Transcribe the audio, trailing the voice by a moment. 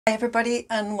Hi everybody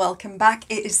and welcome back.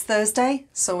 It is Thursday,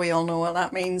 so we all know what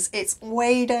that means. It's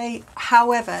weigh day.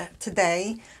 However,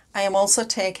 today I am also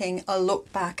taking a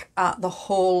look back at the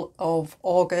whole of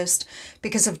August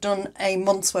because I've done a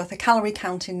month's worth of calorie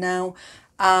counting now,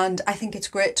 and I think it's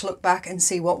great to look back and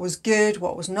see what was good,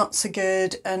 what was not so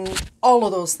good, and all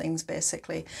of those things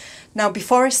basically. Now,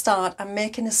 before I start, I'm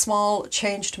making a small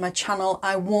change to my channel.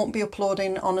 I won't be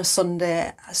uploading on a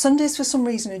Sunday. Sundays for some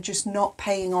reason are just not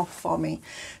paying off for me.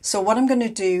 So what I'm going to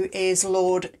do is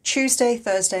load Tuesday,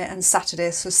 Thursday and Saturday.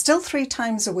 So still 3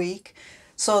 times a week.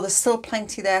 So there's still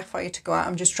plenty there for you to go at.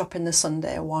 I'm just dropping the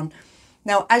Sunday one.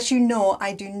 Now, as you know,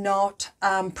 I do not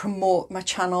promote my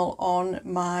channel on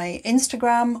my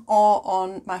Instagram or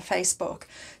on my Facebook.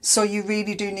 So you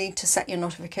really do need to set your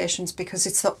notifications because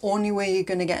it's the only way you're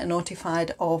going to get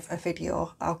notified of a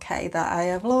video, okay, that I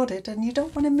have loaded, and you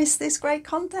don't want to miss this great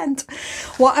content.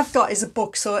 What I've got is a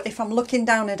book. So if I'm looking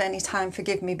down at any time,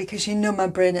 forgive me, because you know my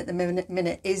brain at the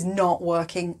minute is not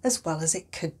working as well as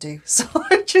it could do. So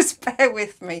just bear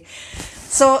with me.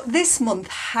 So this month,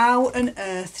 how on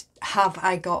earth have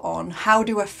I got on? How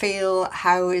do I feel?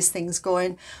 How is things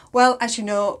going? Well, as you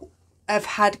know, I've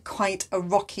had quite a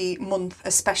rocky month,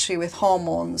 especially with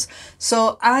hormones.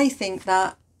 So I think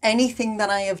that anything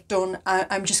that I have done,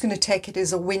 I'm just going to take it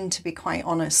as a win, to be quite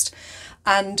honest.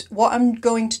 And what I'm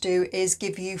going to do is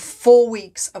give you 4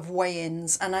 weeks of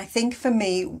weigh-ins. And I think for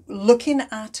me, looking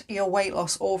at your weight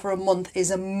loss over a month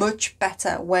is a much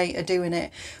better way of doing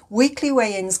it. Weekly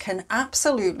weigh-ins can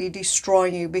absolutely destroy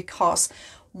you because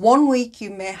 1 week you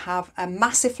may have a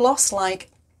massive loss, like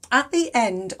at the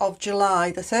end of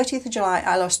July, the 30th of July,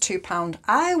 I lost £2.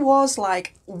 I was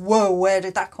like, whoa, where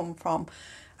did that come from?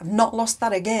 I've not lost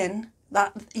that again.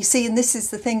 That, you see, and this is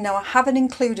the thing now, I haven't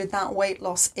included that weight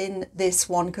loss in this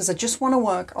one because I just want to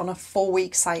work on a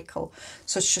 4-week cycle.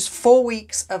 So it's just 4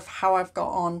 weeks of how I've got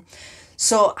on.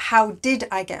 So how did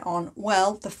I get on?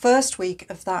 Well, the first week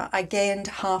of that, I gained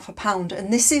 ½ pound.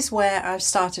 And this is where I've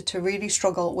started to really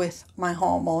struggle with my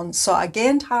hormones. So I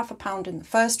gained ½ pound in the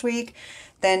first week.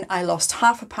 Then I lost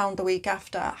 ½ pound the week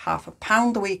after, ½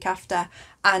 pound the week after.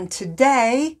 And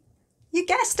today, you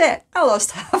guessed it, I lost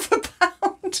 ½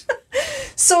 pound.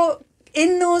 So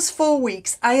in those 4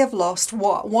 weeks, I have lost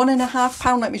what? £1.5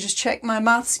 pound. Let me just check my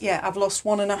maths. Yeah, I've lost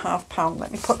 £1.5 pound.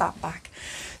 Let me put that back.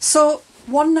 So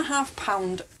 £1.5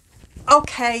 pound.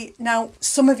 Okay, now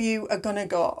some of you are going to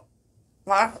go,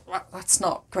 that's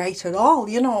not great at all.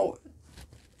 You know,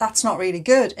 that's not really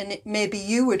good. And maybe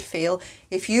you would feel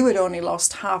if you had only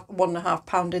lost £1.5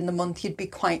 pound in the month, you'd be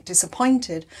quite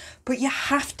disappointed. But you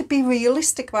have to be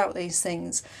realistic about these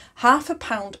things. £0.5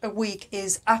 pound a week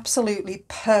is absolutely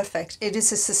perfect. It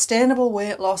is a sustainable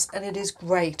weight loss and it is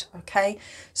great. Okay.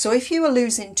 So if you are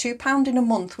losing £2 in a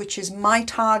month, which is my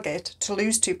target, to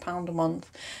lose £2 a month,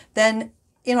 then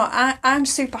you know, I'm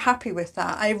super happy with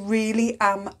that. I really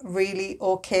am really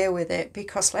okay with it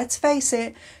because let's face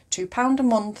it, £2 a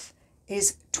month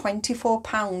is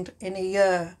 £24 in a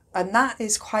year. And that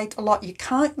is quite a lot. You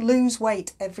can't lose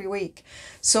weight every week.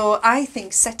 So I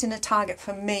think setting a target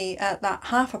for me at that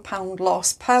 £0.5 pound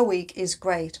loss per week is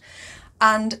great.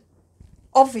 And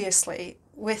obviously,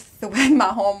 with the way my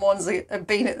hormones have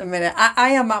been at the minute, I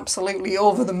am absolutely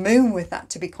over the moon with that,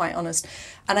 to be quite honest.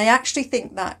 And I actually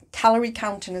think that calorie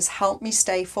counting has helped me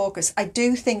stay focused. I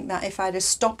do think that if I'd have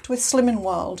stopped with Slimming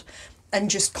World and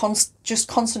just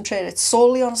concentrated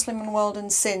solely on Slimming World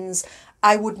and Sins,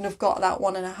 I wouldn't have got that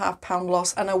 £1.5 pound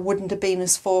loss and I wouldn't have been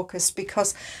as focused,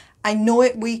 because I know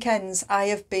at weekends I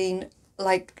have been,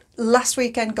 like last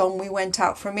weekend gone, we went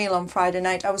out for a meal on Friday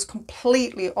night. I was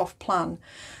completely off plan.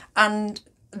 And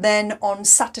then on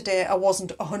Saturday, I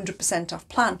wasn't 100% off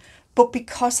plan. But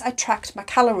because I tracked my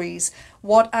calories,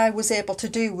 what I was able to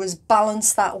do was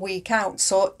balance that week out.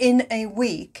 So in a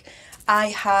week, I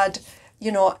had,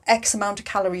 you know, X amount of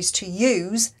calories to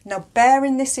use. Now,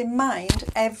 bearing this in mind,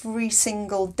 every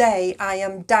single day I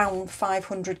am down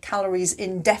 500 calories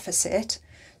in deficit.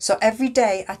 So every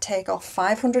day I take off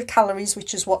 500 calories,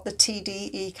 which is what the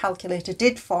TDE calculator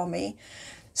did for me.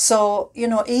 So, you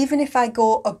know, even if I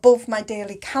go above my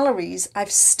daily calories,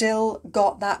 I've still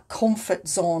got that comfort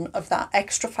zone of that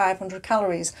extra 500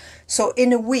 calories. So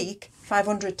in a week,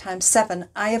 500 times 7,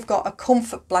 I have got a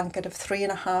comfort blanket of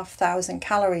 3,500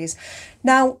 calories.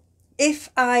 Now, if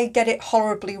I get it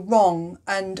horribly wrong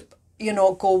and, you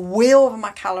know, go way over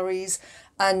my calories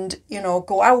and, you know,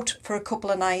 go out for a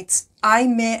couple of nights,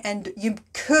 you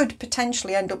could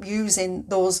potentially end up using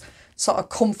those sort of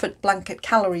comfort blanket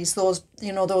calories, those,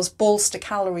 you know, those bolster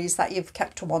calories that you've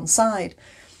kept to one side.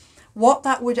 What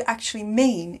that would actually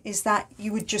mean is that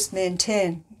you would just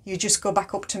maintain. You just go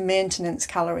back up to maintenance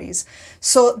calories.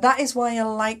 So that is why I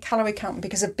like calorie counting,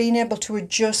 because I've been able to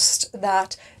adjust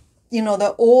that, you know,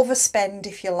 the overspend,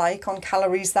 if you like, on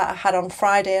calories that I had on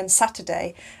Friday and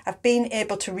Saturday. I've been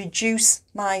able to reduce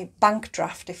my bank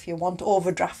draft, if you want,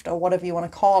 overdraft or whatever you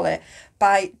want to call it,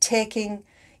 by taking,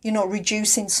 you know,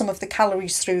 reducing some of the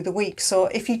calories through the week. So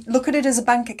if you look at it as a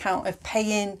bank account of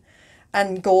paying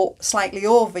and go slightly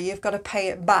over, you've got to pay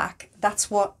it back. That's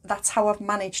how I've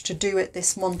managed to do it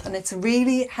this month, and it's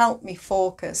really helped me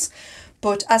focus.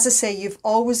 But as I say, you've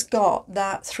always got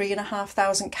that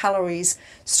 3,500 calories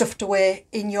stuffed away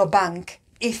in your bank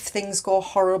if things go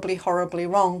horribly, horribly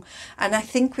wrong. And I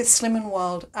think with Slimming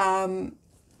World,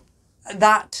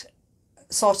 that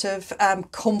sort of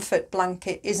comfort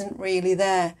blanket isn't really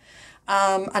there.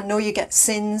 I know you get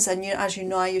sins, and as you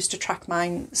know, I used to track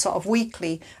mine sort of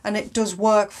weekly, and it does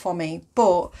work for me,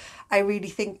 but I really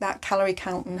think that calorie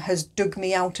counting has dug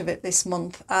me out of it this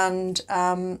month, and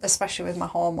especially with my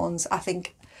hormones, I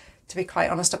think, to be quite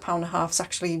honest, £1.50 is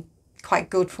actually quite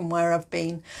good from where I've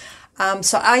been.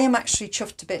 So I am actually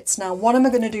chuffed to bits. Now, what am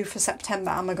I going to do for September?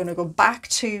 Am I going to go back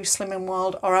to Slimming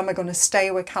World, or am I going to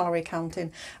stay with calorie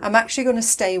counting? I'm actually going to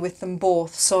stay with them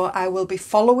both. So I will be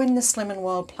following the Slimming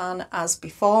World plan as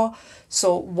before.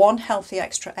 So 1 healthy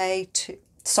extra A, 2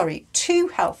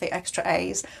 healthy extra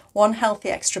A's, 1 healthy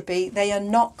extra B. They are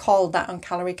not called that on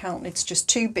calorie counting. It's just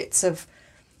 2 bits of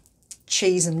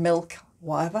cheese and milk,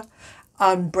 whatever,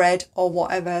 and bread or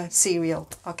whatever cereal.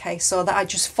 Okay, so that I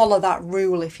just follow that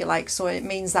rule, if you like. So it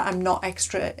means that I'm not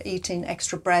eating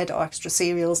extra bread or extra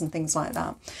cereals and things like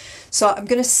that. So I'm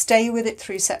going to stay with it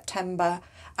through September.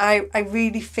 I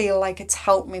really feel like it's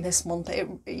helped me this month. It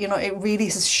really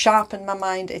has sharpened my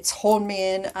mind. It's honed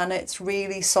me in, and it's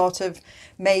really sort of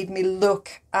made me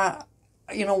look at,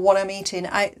 what I'm eating.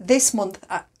 This month,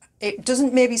 it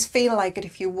doesn't maybe feel like it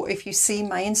if you see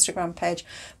my Instagram page,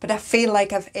 but I feel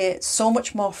like I've ate so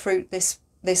much more fruit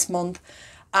this month,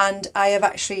 and I have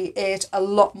actually ate a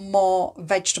lot more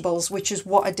vegetables, which is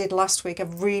what I did last week.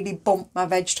 I've really bumped my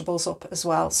vegetables up as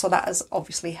well, so that has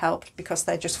obviously helped because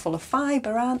they're just full of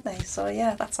fibre, aren't they? So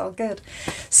yeah, that's all good.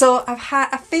 So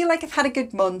I feel like I've had a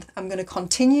good month. I'm going to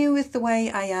continue with the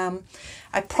way I am.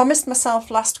 I promised myself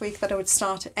last week that I would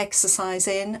start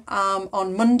exercising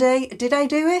on Monday. Did I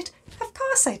do it? Of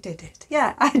course I did it.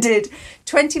 Yeah, I did.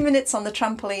 20 minutes on the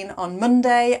trampoline on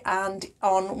Monday, and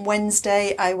on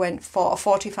Wednesday I went for a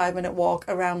 45-minute walk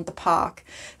around the park.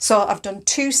 So I've done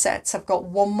 2 sets. I've got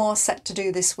 1 more set to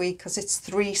do this week because it's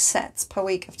 3 sets per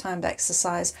week of timed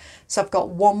exercise. So I've got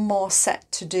 1 more set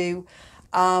to do.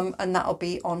 And that'll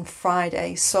be on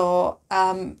Friday. So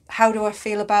how do I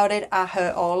feel about it? I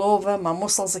hurt all over, my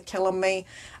muscles are killing me,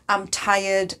 I'm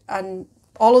tired, and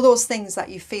all of those things that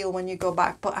you feel when you go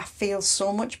back, but I feel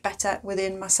so much better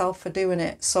within myself for doing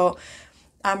it. So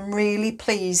I'm really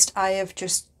pleased I have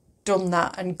just done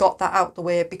that and got that out the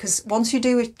way, because once you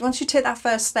do it, once you take that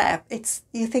first step,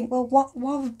 you think, well, what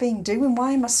have I been doing?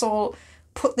 Why am I so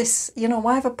put this,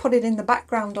 why have I put it in the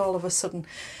background all of a sudden?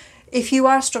 If you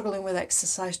are struggling with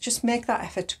exercise, just make that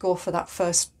effort to go for that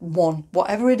first one.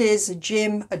 Whatever it is, a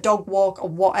gym, a dog walk, or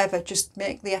whatever, just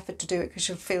make the effort to do it, because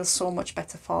you'll feel so much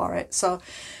better for it. So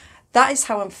that is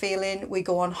how I'm feeling. We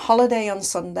go on holiday on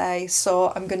Sunday,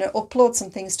 so I'm going to upload some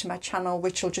things to my channel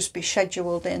which will just be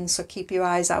scheduled in, so keep your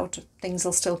eyes out. Things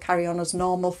will still carry on as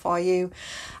normal for you.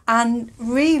 And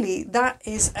really, that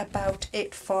is about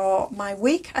it for my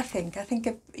week, I think. I've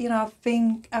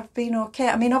been okay.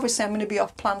 I mean, obviously I'm going to be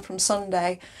off plan from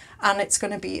Sunday, and it's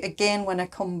going to be again when I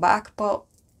come back, but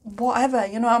whatever,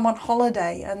 I'm on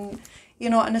holiday, and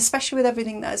and especially with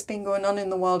everything that has been going on in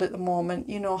the world at the moment,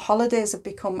 holidays have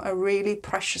become a really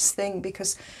precious thing,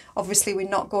 because obviously we're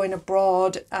not going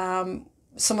abroad.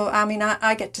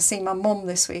 I get to see my mum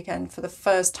this weekend for the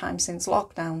first time since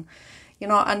lockdown,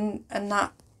 and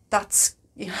that's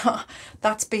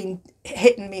that's been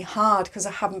hitting me hard, because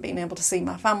I haven't been able to see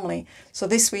my family. So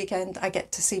this weekend I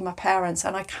get to see my parents,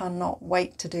 and I cannot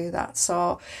wait to do that.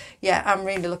 So yeah, I'm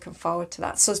really looking forward to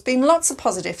that. So there's been lots of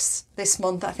positives this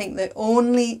month. I think the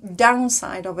only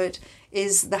downside of it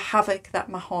is the havoc that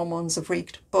my hormones have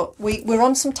wreaked. But we're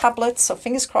on some tablets, so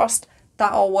fingers crossed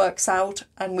that all works out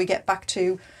and we get back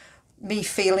to me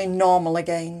feeling normal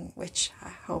again, which I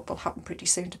hope will happen pretty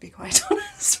soon, to be quite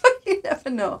honest, but you never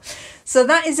know. So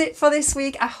that is it for this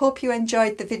week. I hope you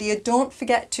enjoyed the video. Don't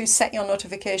forget to set your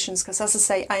notifications, because as I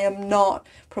say, I am not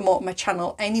promoting my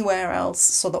channel anywhere else,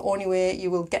 so the only way you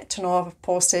will get to know I've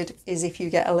posted is if you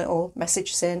get a little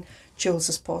message saying Jules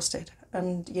has posted,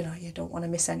 and you don't want to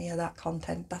miss any of that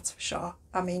content, that's for sure.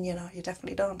 I mean, you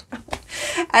definitely don't.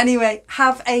 Anyway,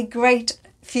 have a great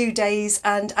few days,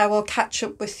 and I will catch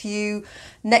up with you.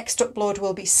 Next upload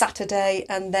will be Saturday,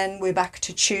 and then we're back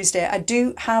to Tuesday. I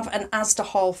do have an Asda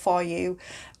haul for you.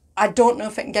 I don't know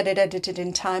if I can get it edited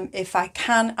in time. If I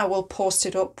can, I will post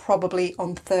it up probably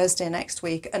on Thursday next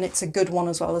week, and it's a good one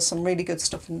as well. There's some really good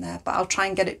stuff in there, but I'll try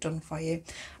and get it done for you.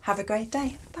 Have a great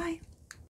day. Bye.